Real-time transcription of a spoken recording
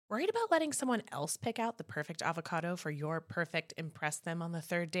Worried about letting someone else pick out the perfect avocado for your perfect impress them on the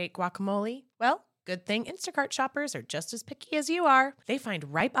third date guacamole? Well, good thing Instacart shoppers are just as picky as you are. They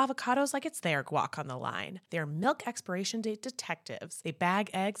find ripe avocados like it's their guac on the line. They're milk expiration date detectives. They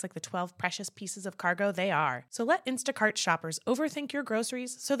bag eggs like the 12 precious pieces of cargo they are. So let Instacart shoppers overthink your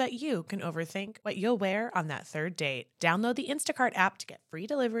groceries so that you can overthink what you'll wear on that third date. Download the Instacart app to get free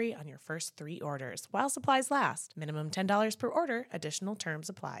delivery on your first 3 orders while supplies last. Minimum $10 per order. Additional terms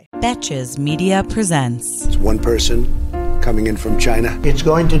apply. Betches Media presents. It's one person coming in from China. It's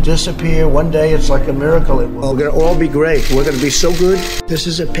going to disappear. One day it's like a miracle. It will. We're going to all be great. We're going to be so good. This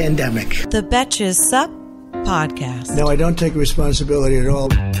is a pandemic. The Betches Sup podcast. No, I don't take responsibility at all.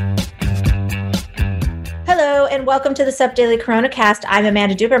 Hello, and welcome to the Sup Daily CoronaCast. I'm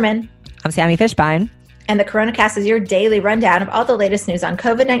Amanda Duberman. I'm Sammy Fishbein. And the CoronaCast is your daily rundown of all the latest news on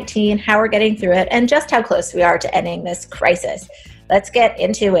COVID-19, how we're getting through it, and just how close we are to ending this crisis. Let's get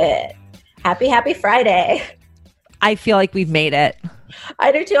into it. Happy Friday. I feel like we've made it.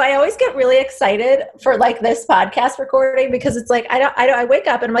 I do too. I always get really excited for like this podcast recording because it's like I wake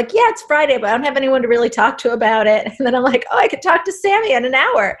up and I'm like, yeah, it's Friday, but I don't have anyone to really talk to about it. And then I'm like, oh, I could talk to Sammy in an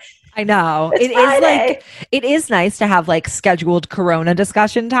hour. I know. It is nice to have like scheduled Corona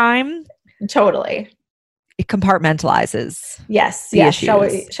discussion time. Totally. It compartmentalizes. Yes.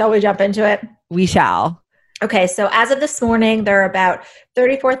 Issues. Shall we jump into it? We shall. Okay, so as of this morning, there are about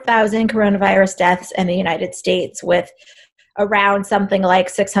 34,000 coronavirus deaths in the United States with around something like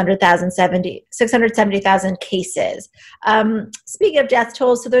 670,000 cases. Speaking of death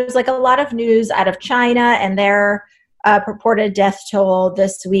tolls, so there's like a lot of news out of China and their purported death toll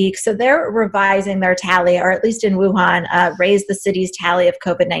this week. So they're revising their tally, or at least in Wuhan, raised the city's tally of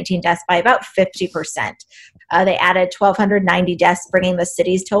COVID-19 deaths by about 50%. They added 1,290 deaths, bringing the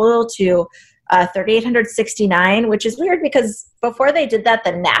city's total to 3,869, which is weird because before they did that,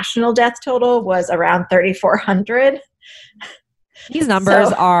 the national death total was around 3,400. These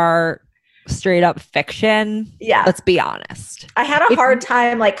numbers are straight up fiction. Yeah. Let's be honest. I had a hard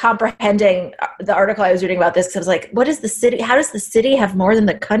time like comprehending the article I was reading about this because I was like, what is the city? How does the city have more than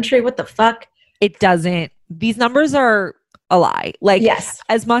the country? What the fuck? It doesn't. These numbers are a lie. Like, yes.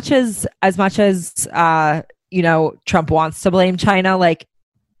 as much as Trump wants to blame China, like,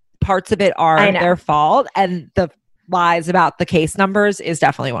 parts of it are their fault, and the lies about the case numbers is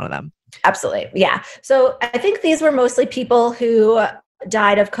definitely one of them. Absolutely. Yeah. So I think these were mostly people who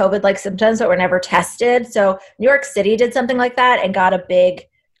died of COVID-like symptoms but were never tested. So New York City did something like that and got had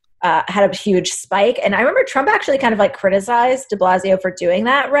a huge spike. And I remember Trump actually kind of like criticized de Blasio for doing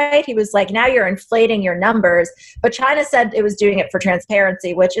that, right? He was like, now you're inflating your numbers. But China said it was doing it for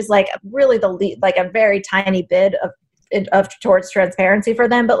transparency, which is like really like a very tiny bit of towards transparency for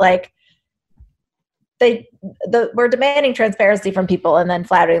them, but like we're demanding transparency from people and then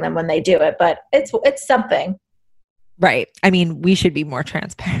flattering them when they do it, but it's something. Right. I mean, we should be more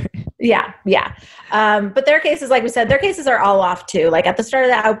transparent. Yeah. But their cases, like we said, their cases are all off too. Like at the start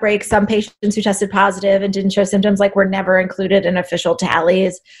of the outbreak, some patients who tested positive and didn't show symptoms like were never included in official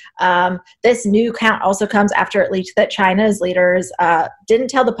tallies. This new count also comes after it leaked that China's leaders didn't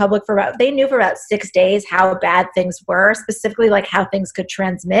tell the public they knew for about 6 days how bad things were, specifically like how things could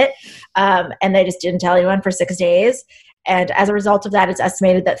transmit. And they just didn't tell anyone for 6 days. And as a result of that, it's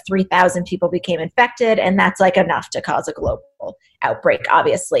estimated that 3,000 people became infected, and that's like enough to cause a global outbreak,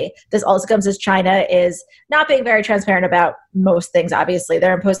 obviously. This also comes as China is not being very transparent about most things, obviously.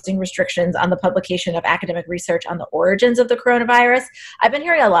 They're imposing restrictions on the publication of academic research on the origins of the coronavirus. I've been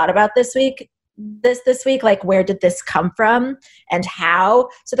hearing a lot about this week, like where did this come from and how?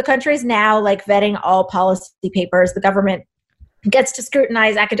 So the country's now like vetting all policy papers. The government gets to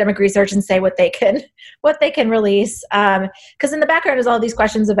scrutinize academic research and say what they can release. Because in the background is all these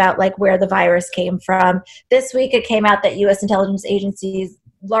questions about like where the virus came from. This week it came out that U.S. intelligence agencies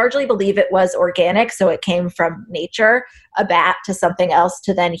largely believe it was organic, so it came from nature, a bat to something else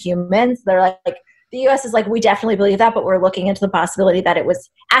to then humans. They're like the U.S. is like, we definitely believe that, but we're looking into the possibility that it was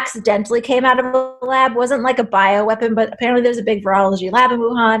accidentally came out of a lab. Wasn't like a bioweapon, but apparently there's a big virology lab in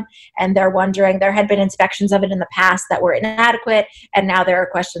Wuhan, and they're wondering, there had been inspections of it in the past that were inadequate, and now there are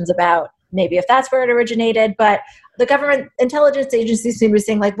questions about maybe if that's where it originated. But the government intelligence agencies seem to be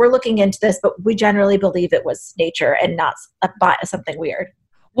saying, like, we're looking into this, but we generally believe it was nature and not something weird.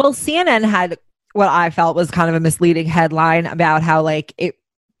 Well, CNN had what I felt was kind of a misleading headline about how like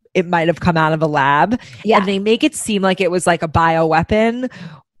it might have come out of a lab. Yeah. And they make it seem like it was like a bioweapon.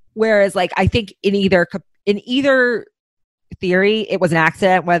 Whereas like, I think in either theory, it was an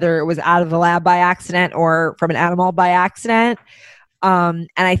accident, whether it was out of the lab by accident or from an animal by accident. And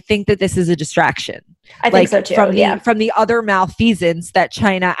I think that this is a distraction. I think so too. From the other malfeasance that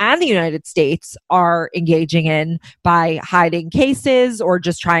China and the United States are engaging in by hiding cases or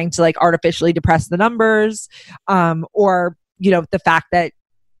just trying to like artificially depress the numbers, or the fact that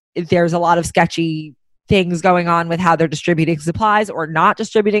there's a lot of sketchy things going on with how they're distributing supplies or not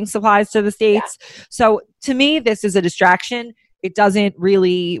distributing supplies to the states. Yeah. So to me, this is a distraction. It doesn't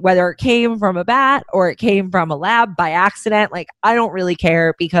really, whether it came from a bat or it came from a lab by accident, like I don't really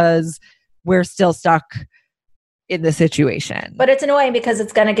care because we're still stuck in the situation. But it's annoying because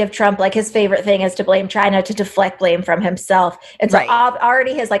it's going to give Trump, like his favorite thing is to blame China, to deflect blame from himself. And so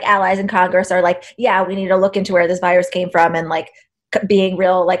already his like allies in Congress are like, yeah, we need to look into where this virus came from. And like being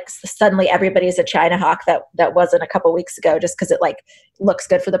real, like suddenly everybody's a China hawk that wasn't a couple weeks ago, just because it like looks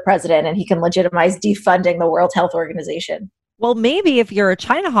good for the president and he can legitimize defunding the World Health Organization. Well, maybe if you're a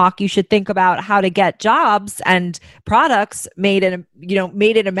China hawk, you should think about how to get jobs and products made in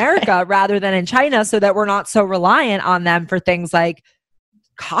America rather than in China, so that we're not so reliant on them for things like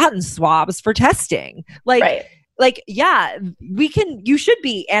cotton swabs for testing. You should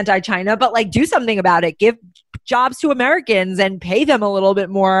be anti-China, but like do something about it. Give jobs to Americans and pay them a little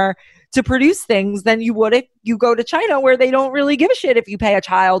bit more to produce things than you would if you go to China, where they don't really give a shit if you pay a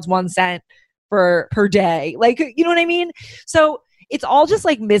child 1 cent per day. Like, you know what I mean? So it's all just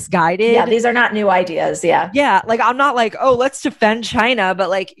like misguided. Yeah, these are not new ideas. Yeah. Yeah. Like, I'm not like, oh, let's defend China, but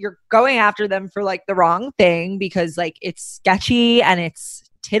like you're going after them for like the wrong thing because like it's sketchy and it's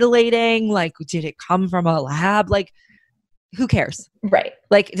titillating. Like, did it come from a lab? Like, who cares? Right.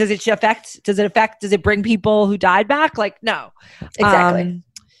 Like, does it bring people who died back? Like, no. Exactly.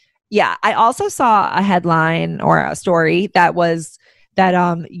 Yeah. I also saw a headline or a story that was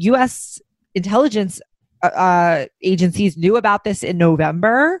that U.S. intelligence agencies knew about this in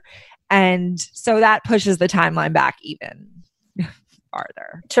November. And so that pushes the timeline back even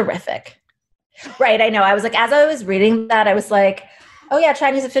farther. Terrific. Right. I know. I was like, as I was reading that, I was like, oh yeah,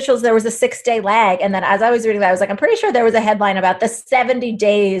 Chinese officials, there was a 6-day lag. And then as I was reading that, I was like, I'm pretty sure there was a headline about the 70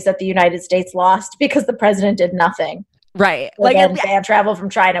 days that the United States lost because the president did nothing. Right. Like ban travel from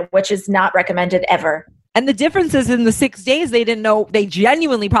China, which is not recommended ever. And the difference is in the 6 days, they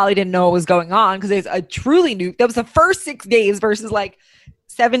genuinely probably didn't know what was going on because it's a truly new, that was the first 6 days versus like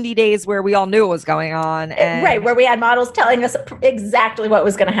 70 days where we all knew what was going on. And right. Where we had models telling us exactly what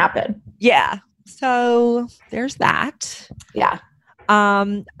was going to happen. Yeah. So there's that. Yeah.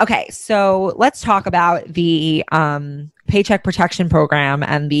 Okay. So let's talk about the Paycheck Protection Program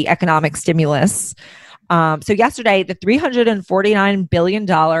and the economic stimulus. So yesterday, the $349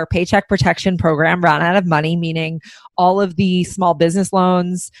 billion Paycheck Protection Program ran out of money, meaning all of the small business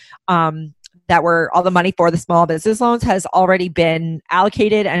loans, all the money for the small business loans has already been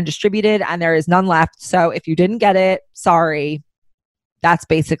allocated and distributed, and there is none left. So if you didn't get it, sorry. That's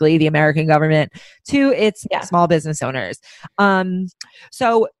basically the American government to its small business owners.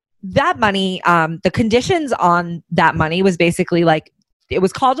 So that money, the conditions on that money was basically like, it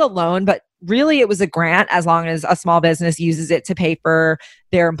was called a loan, but really it was a grant as long as a small business uses it to pay for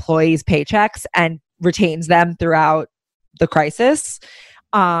their employees' paychecks and retains them throughout the crisis.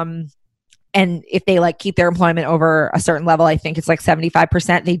 And if they like keep their employment over a certain level, I think it's like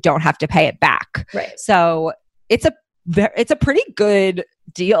 75%, they don't have to pay it back. Right. So it's a pretty good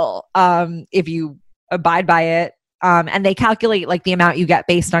deal if you abide by it. And they calculate like the amount you get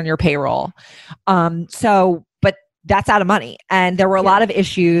based on your payroll. But that's out of money. And there were a lot of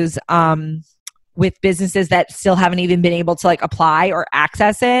issues with businesses that still haven't even been able to like apply or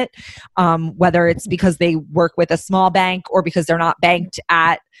access it, whether it's because they work with a small bank or because they're not banked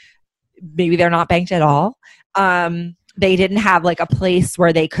maybe they're not banked at all. They didn't have like a place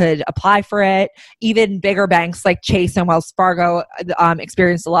where they could apply for it. Even bigger banks like Chase and Wells Fargo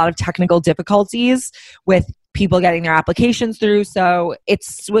experienced a lot of technical difficulties with people getting their applications through. So it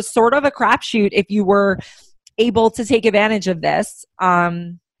was sort of a crapshoot if you were able to take advantage of this.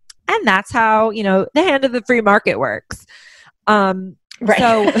 And that's how, the hand of the free market works. Right.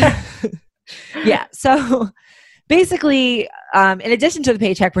 So, yeah. So basically, in addition to the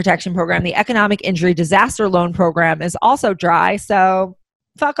Paycheck Protection Program, the Economic Injury Disaster Loan Program is also dry. So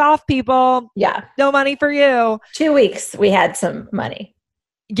fuck off, people. Yeah. No money for you. 2 weeks, we had some money.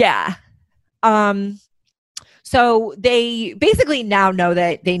 Yeah. So they basically now know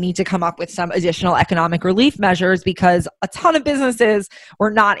that they need to come up with some additional economic relief measures because a ton of businesses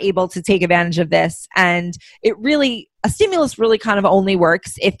were not able to take advantage of this. And a stimulus really kind of only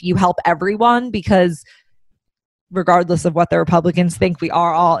works if you help everyone, because regardless of what the Republicans think, we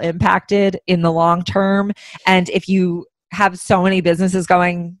are all impacted in the long term. And if you have so many businesses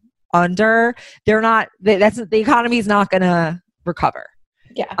going under, the economy is not going to recover.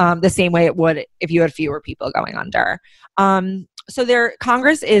 Yeah. The same way it would if you had fewer people going under. So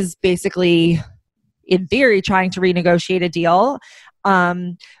Congress is basically, in theory, trying to renegotiate a deal,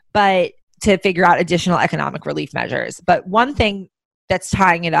 but to figure out additional economic relief measures. But one thing that's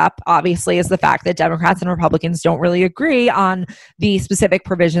tying it up, obviously, is the fact that Democrats and Republicans don't really agree on the specific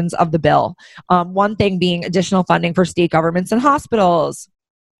provisions of the bill. One thing being additional funding for state governments and hospitals.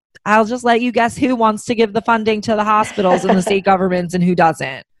 I'll just let you guess who wants to give the funding to the hospitals and the state governments and who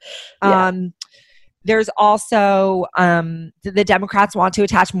doesn't. Yeah. There's also the Democrats want to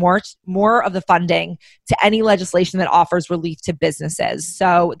attach more of the funding to any legislation that offers relief to businesses.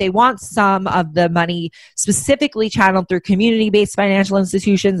 So they want some of the money specifically channeled through community-based financial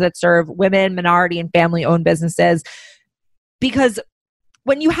institutions that serve women, minority, and family-owned businesses. Because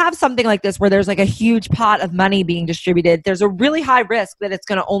when you have something like this where there's like a huge pot of money being distributed, there's a really high risk that it's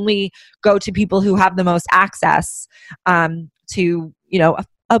going to only go to people who have the most access to,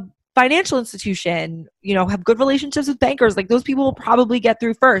 a financial institution, have good relationships with bankers. Like those people will probably get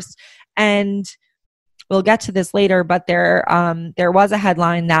through first. And we'll get to this later, but there was a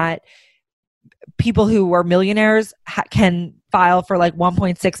headline that people who were millionaires can file for like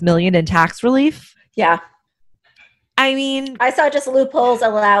 1.6 million in tax relief. Yeah. I mean, I saw just loopholes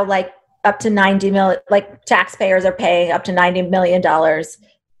allow like up to 90 million, like taxpayers are paying up to $90 million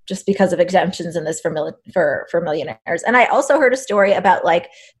just because of exemptions in this for millionaires. And I also heard a story about like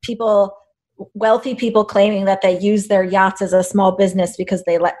wealthy people claiming that they use their yachts as a small business because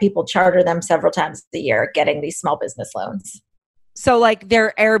they let people charter them several times a year, getting these small business loans. So like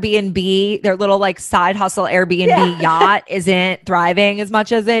their Airbnb, their little like side hustle Airbnb yacht isn't thriving as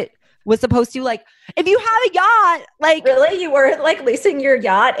much as it was supposed to. Like if you have a yacht, like really, you weren't like leasing your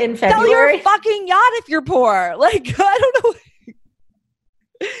yacht in February? Sell your fucking yacht if you're poor. Like I don't know.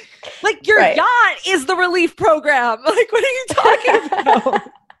 Like your yacht is the relief program. Like what are you talking about?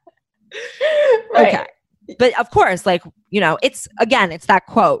 Okay. But of course, like, it's that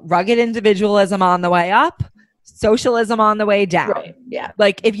quote, rugged individualism on the way up, socialism on the way down. Right. Yeah.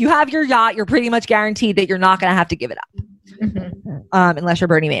 Like if you have your yacht, you're pretty much guaranteed that you're not going to have to give it up. Mm-hmm. Unless you're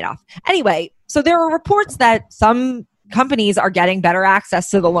Bernie Madoff. Anyway, so there are reports that some companies are getting better access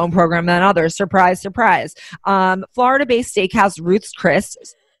to the loan program than others. Surprise, surprise. Florida-based steakhouse Ruth's Chris.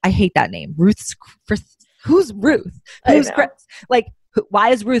 I hate that name. Ruth's Chris. Who's Ruth? Who's Chris? Like, why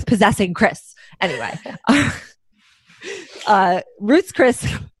is Ruth possessing Chris? Anyway, Ruth's Chris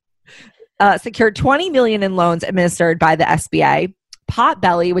secured $20 million in loans administered by the SBA.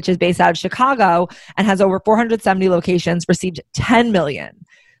 Potbelly, which is based out of Chicago and has over 470 locations, received $10 million.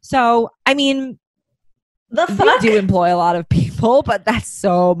 So, I mean, we do employ a lot of people, but that's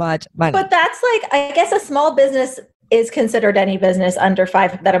so much money. But that's like, I guess a small business is considered any business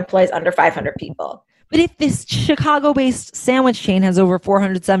that employs under 500 people. But if this Chicago-based sandwich chain has over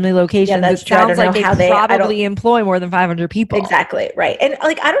 470 locations, it sounds like they probably employ more than 500 people. Exactly, right. And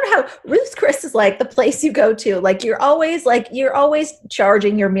like, I don't know how Ruth's Chris is like the place you go to. Like you're always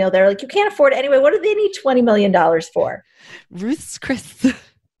charging your meal there. Like you can't afford it anyway. What do they need $20 million for? Ruth's Chris.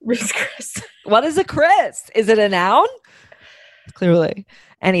 Ruth's Chris. What is a Chris? Is it a noun? Clearly.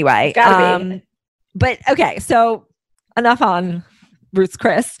 Anyway. It's gotta be. But okay, so enough on Ruth's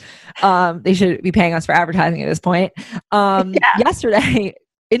Chris. They should be paying us for advertising at this point. Yesterday,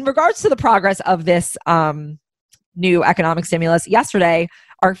 in regards to the progress of this new economic stimulus, yesterday,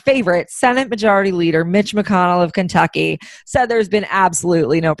 our favorite Senate Majority Leader, Mitch McConnell of Kentucky, said there's been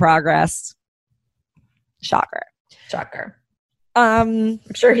absolutely no progress. Shocker. I'm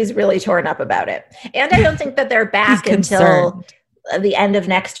sure he's really torn up about it. And I don't think that they're back until the end of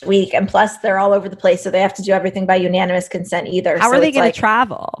next week. And plus they're all over the place. So they have to do everything by unanimous consent either. How are they going to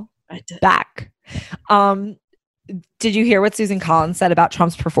travel back? Did you hear what Susan Collins said about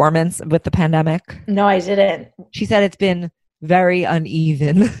Trump's performance with the pandemic? No, I didn't. She said it's been very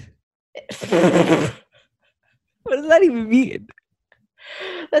uneven. What does that even mean?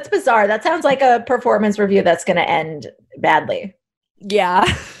 That's bizarre. That sounds like a performance review that's going to end badly.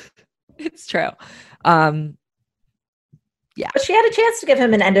 Yeah, it's true. Yeah. But she had a chance to give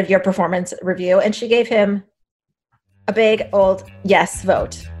him an end of year performance review, and she gave him a big old yes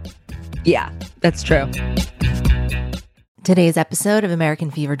vote. Yeah, that's true. Today's episode of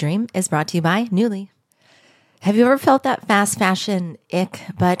American Fever Dream is brought to you by Nuuly. Have you ever felt that fast fashion ick,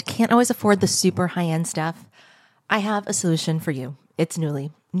 but can't always afford the super high-end stuff? I have a solution for you. It's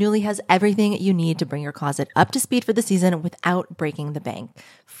Nuuly. Nuuly has everything you need to bring your closet up to speed for the season without breaking the bank.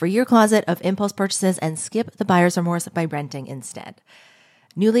 Free your closet of impulse purchases and skip the buyer's remorse by renting instead.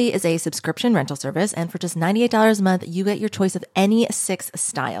 Nuuly is a subscription rental service, and for just $98 a month, you get your choice of any 6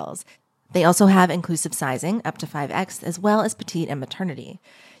 styles. They also have inclusive sizing up to 5X, as well as petite and maternity.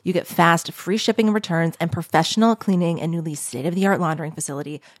 You get fast, free shipping and returns, and professional cleaning and Nuuly's state-of-the-art laundering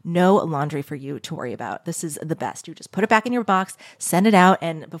facility. No laundry for you to worry about. This is the best. You just put it back in your box, send it out,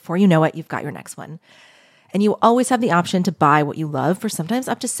 and before you know it, you've got your next one. And you always have the option to buy what you love for sometimes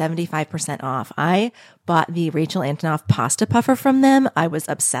up to 75% off. I bought the Rachel Antonoff pasta puffer from them. I was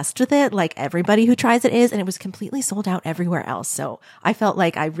obsessed with it, like everybody who tries it is, and it was completely sold out everywhere else. So I felt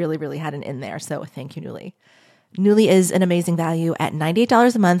like I really, really had an in there. So thank you, Nuuly. Nuuly is an amazing value at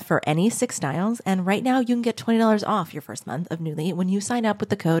 $98 a month for any 6 styles. And right now you can get $20 off your first month of Nuuly when you sign up with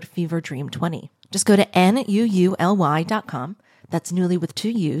the code FEVERDREAM20. Just go to NUULY.com. That's Nuuly with 2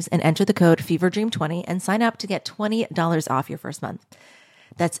 U's, and enter the code FEVERDREAM20 and sign up to get $20 off your first month.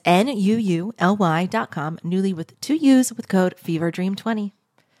 That's NUULY.com, Nuuly with 2 U's with code FEVERDREAM20.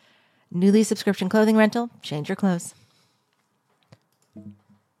 Nuuly subscription clothing rental. Change your clothes.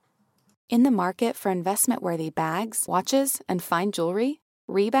 In the market for investment-worthy bags, watches, and fine jewelry,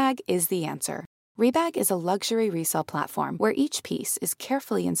 Rebag is the answer. Rebag is a luxury resale platform where each piece is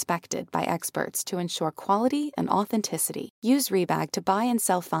carefully inspected by experts to ensure quality and authenticity. Use Rebag to buy and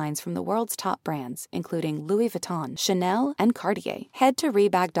sell finds from the world's top brands, including Louis Vuitton, Chanel, and Cartier. Head to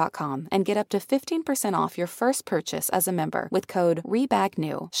Rebag.com and get up to 15% off your first purchase as a member with code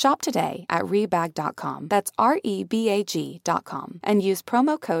REBAGNEW. Shop today at Rebag.com. That's REBAG.com. And use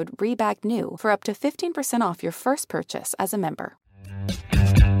promo code REBAGNEW for up to 15% off your first purchase as a member.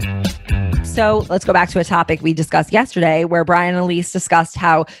 So let's go back to a topic we discussed yesterday where Brian and Elise discussed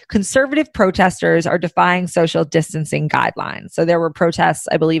how conservative protesters are defying social distancing guidelines. So there were protests,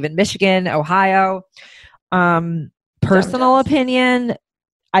 I believe, in Michigan, Ohio. Personal opinion,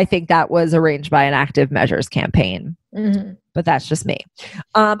 I think that was arranged by an active measures campaign. Mm-hmm. But that's just me.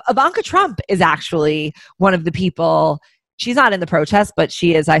 Ivanka Trump is actually one of the people. She's not in the protest, but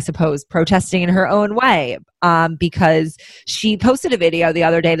she is, I suppose, protesting in her own way because she posted a video the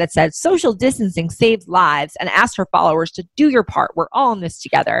other day that said social distancing saves lives and asked her followers to do your part. We're all in this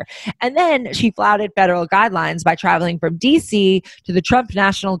together. And then she flouted federal guidelines by traveling from D.C. to the Trump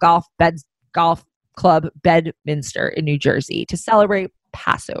National Golf Club Bedminster in New Jersey to celebrate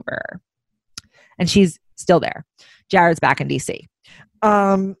Passover. And she's still there. Jared's back in D.C.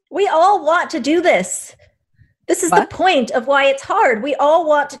 We all want to do this. This is the point of why it's hard. We all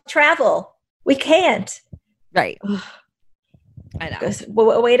want to travel. We can't. Right. I know.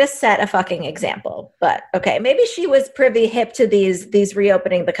 A way to set a fucking example. But okay, maybe she was privy hip to these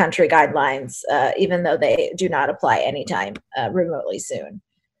reopening the country guidelines, even though they do not apply anytime remotely soon.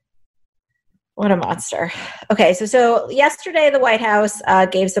 What a monster. Okay, so yesterday the White House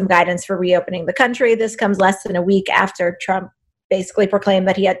gave some guidance for reopening the country. This comes less than a week after Trump basically proclaimed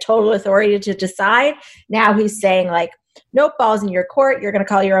that he had total authority to decide. Now he's saying like, nope, ball's in your court. You're going to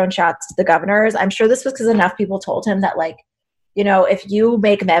call your own shots to the governors. I'm sure this was because enough people told him that like, you know, if you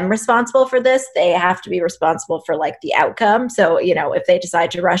make them responsible for this, they have to be responsible for like the outcome. So, you know, if they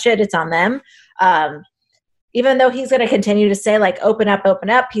decide to rush it, it's on them. Even though he's going to continue to say like, open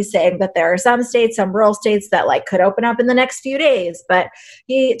up, he's saying that there are some states, some rural states that like could open up in the next few days. But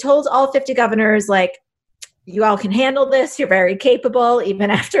he told all 50 governors, like, you all can handle this. You're very capable. Even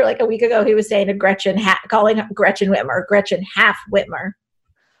after like a week ago, he was saying to calling Gretchen Whitmer, Gretchen half Whitmer.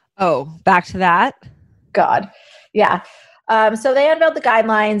 Oh, back to that. God. Yeah. So they unveiled the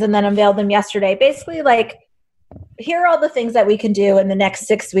guidelines and then unveiled them yesterday. Basically like, here are all the things that we can do in the next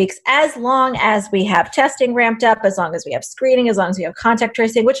 6 weeks, as long as we have testing ramped up, as long as we have screening, as long as we have contact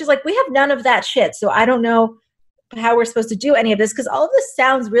tracing, which is like, we have none of that shit. So I don't know how we're supposed to do any of this because all of this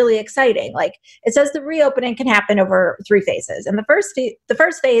sounds really exciting. Like it says the reopening can happen over 3 phases. And the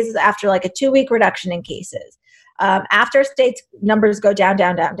first phase is after like a 2-week reduction in cases. After states numbers go down,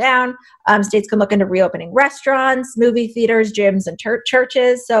 states can look into reopening restaurants, movie theaters, gyms, and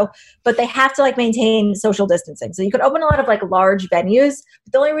churches. So, but they have to like maintain social distancing. So you can open a lot of like large venues.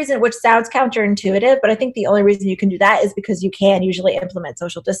 But the only reason, which sounds counterintuitive, but I think the only reason you can do that is because you can usually implement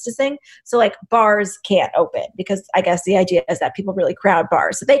social distancing. So like bars can't open because I guess the idea is that people really crowd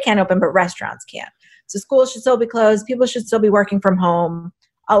bars. So they can't open, but restaurants can't. So schools should still be closed. People should still be working from home.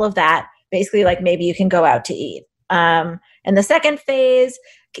 All of that. Basically, like maybe you can go out to eat. And the second phase,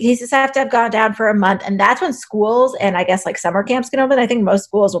 cases have to have gone down for a month, and that's when schools and I guess like summer camps can open. I think most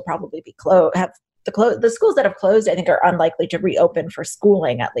schools will probably be closed. The schools that have closed, I think, are unlikely to reopen for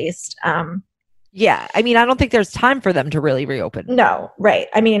schooling at least. Yeah, I mean, I don't think there's time for them to really reopen. No, right.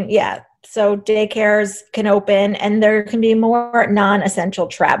 I mean, yeah, So daycares can open and there can be more non-essential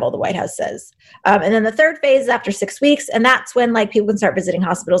travel, the White House says. And then the third phase is after 6 weeks. And that's when like people can start visiting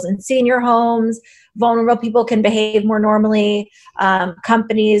hospitals and senior homes. Vulnerable people can behave more normally.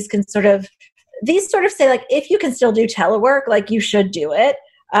 Companies can these say like, if you can still do telework, like you should do it.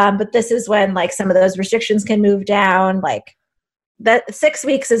 But this is when like some of those restrictions can move down. Like that 6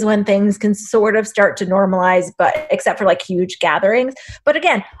 weeks is when things can sort of start to normalize, but except for like huge gatherings. But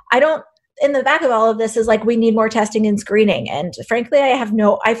again, in the back of all of this is like, we need more testing and screening. And frankly,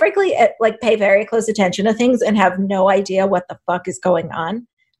 I frankly like pay very close attention to things and have no idea what the fuck is going on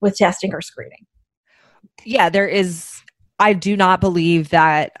with testing or screening. Yeah, I do not believe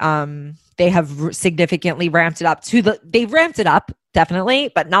that they have significantly ramped it up they've ramped it up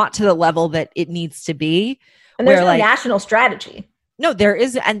definitely, but not to the level that it needs to be. And there's no national strategy. No, there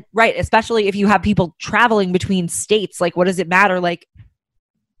is. And right, especially if you have people traveling between states, like what does it matter? Like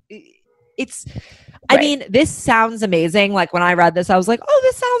I mean, this sounds amazing. Like when I read this, I was like, oh,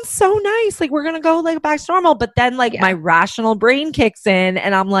 this sounds so nice. Like we're going to go like back to normal. But then like my rational brain kicks in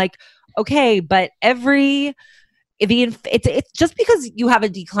and I'm like, okay, but it's just because you have a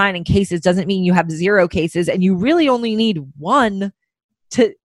decline in cases doesn't mean you have 0 cases, and you really only need 1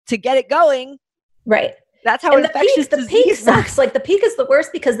 to get it going. Right. That's how infectious the peak sucks. Like the peak is the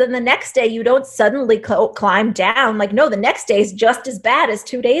worst because then the next day you don't suddenly climb down. Like, no, the next day is just as bad as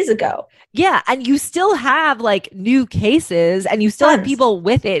 2 days ago. Yeah. And you still have like new cases and you still have people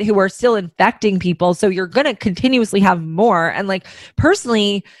with it who are still infecting people. So you're going to continuously have more. And like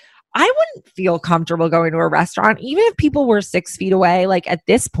personally, I wouldn't feel comfortable going to a restaurant, even if people were 6 feet away, like at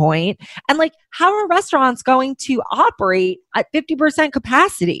this point. And like, how are restaurants going to operate at 50%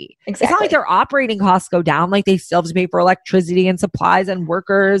 capacity? Exactly. It's not like their operating costs go down. Like they still have to pay for electricity and supplies and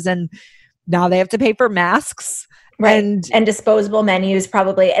workers. And now they have to pay for masks. Right. And disposable menus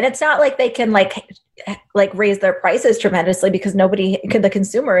probably. And it's not like they can like raise their prices tremendously because the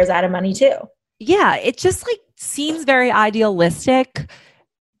consumer is out of money too. Yeah. It just like seems very idealistic.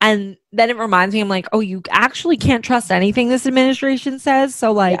 And then it reminds me, I'm like, oh, you actually can't trust anything this administration says.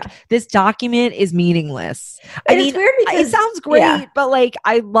 So like this document is meaningless. I mean, it's weird because it sounds great, but like,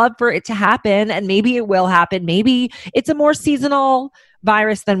 I'd love for it to happen and maybe it will happen. Maybe it's a more seasonal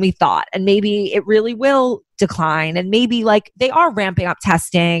virus than we thought. And maybe it really will decline. And maybe like they are ramping up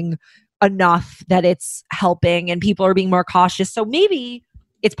testing enough that it's helping and people are being more cautious. So maybe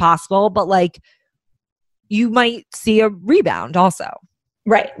it's possible, but like you might see a rebound also.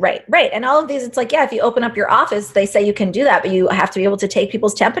 Right. And all of these, it's like, if you open up your office, they say you can do that, but you have to be able to take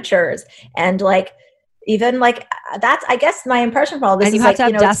people's temperatures and like, even like that's, I guess my impression from all this and is you have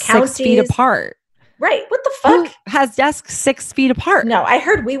like, to have desks 6 feet apart. Right. What the fuck? Who has desks 6 feet apart? No, I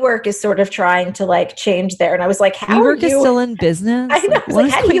heard WeWork is sort of trying to like change there. And I was like, WeWork is still in business? I know. I was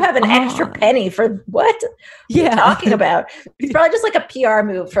like, how do you have an extra penny for what? What are you talking about? It's probably just like a PR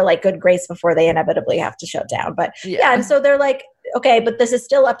move for like good grace before they inevitably have to shut down. But and so they're like, okay, but this is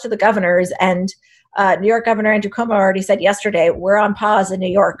still up to the governors. And New York Governor Andrew Cuomo already said yesterday, we're on pause in New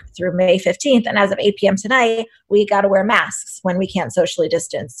York through May 15th. And as of 8 p.m. tonight, we got to wear masks when we can't socially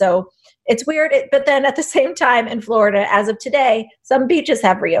distance. So it's weird. But then at the same time in Florida, as of today, some beaches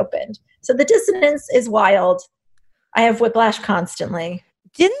have reopened. So the dissonance is wild. I have whiplash constantly.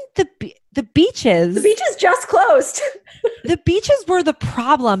 Didn't the beaches? The beaches just closed. The beaches were the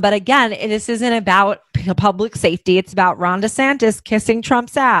problem. But again, this isn't about public safety. It's about Ron DeSantis kissing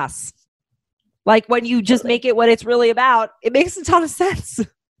Trump's ass. Like when you just make it what it's really about, it makes a ton of sense.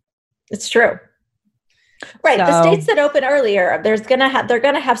 It's true. Right. So, the states that open earlier, they're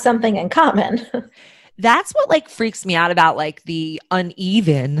gonna have something in common. That's what like freaks me out about like the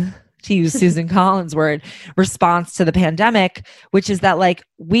uneven, to use Susan Collins' word, response to the pandemic, which is that like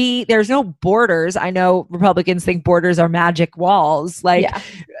there's no borders. I know Republicans think borders are magic walls, like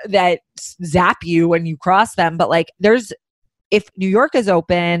that zap you when you cross them. But like if New York is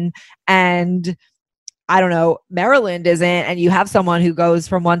open and I don't know, Maryland isn't, and you have someone who goes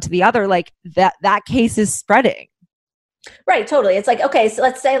from one to the other, like that case is spreading. Right. Totally. It's like, okay, so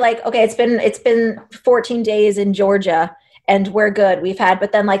let's say like, okay, it's been 14 days in Georgia and we're good.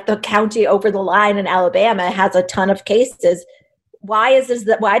 But then like the county over the line in Alabama has a ton of cases. Why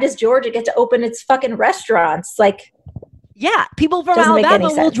does Georgia get to open its fucking restaurants? Like, yeah, people from Alabama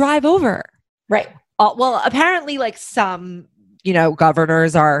will drive over. Right. Well, apparently like some,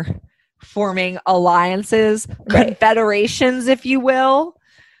 governors are forming alliances, confederations, if you will,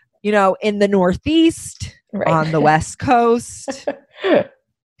 in the Northeast, on the West Coast.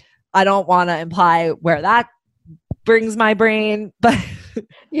 I don't want to imply where that brings my brain, but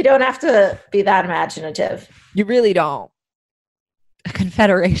you don't have to be that imaginative. You really don't.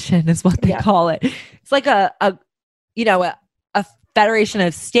 confederation is what they call it. It's like a federation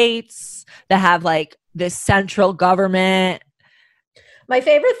of states that have like this central government. My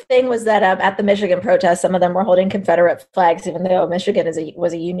favorite thing was that at the Michigan protest, some of them were holding Confederate flags, even though Michigan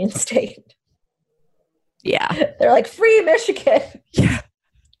was a Union state. Yeah. They're like, free Michigan. Yeah.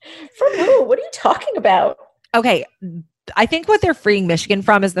 From who? What are you talking about? Okay. I think what they're freeing Michigan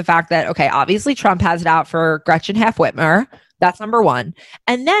from is the fact that, okay, obviously Trump has it out for Gretchen Whitmer. That's number one.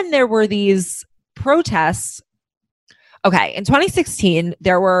 And then there were these protests. Okay. In 2016,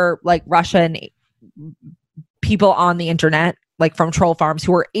 there were like Russian people on the internet, like from troll farms,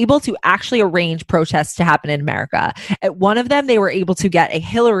 who were able to actually arrange protests to happen in America. At one of them, they were able to get a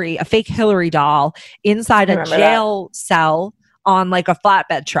fake Hillary doll inside a jail cell on like a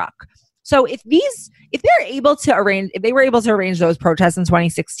flatbed truck. So if they were able to arrange those protests in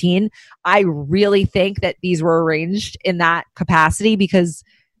 2016, I really think that these were arranged in that capacity, because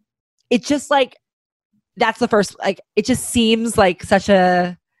it's just like, that's the first, like, it just seems like such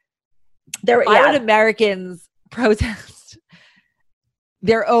a, why would Americans protest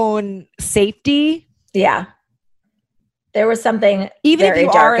their own safety? Yeah. There was something even very if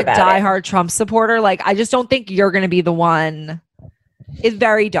you dark are a about diehard it. Trump supporter, like, I just don't think you're going to be the one. It's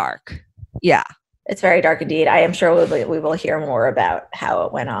very dark. Yeah. It's very dark indeed. I am sure we will hear more about how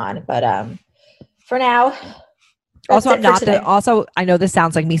it went on, but for now. Also, I know this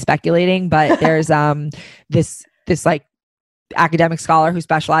sounds like me speculating, but there's this like academic scholar who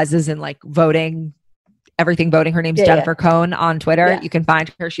specializes in like everything voting. Her name's Jennifer Cohn on Twitter. Yeah. You can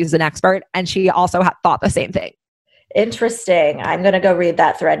find her. She's an expert, and she also thought the same thing. Interesting. I'm going to go read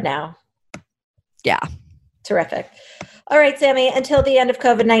that thread now. Yeah. Terrific. All right, Sammy, until the end of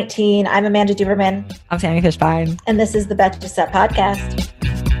COVID-19, I'm Amanda Duberman. I'm Sammy Fishbein. And this is the Betches Sup Podcast.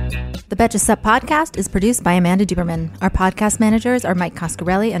 The Betches Sup Podcast is produced by Amanda Duberman. Our podcast managers are Mike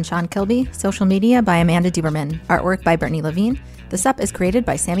Coscarelli and Sean Kilby. Social media by Amanda Duberman. Artwork by Brittany Levine. The Sup is created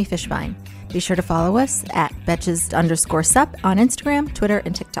by Sammy Fishbein. Be sure to follow us at Betches_Sup on Instagram, Twitter,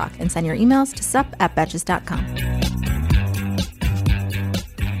 and TikTok. And send your emails to sup@betches.com.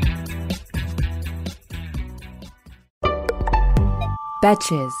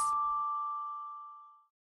 Betches.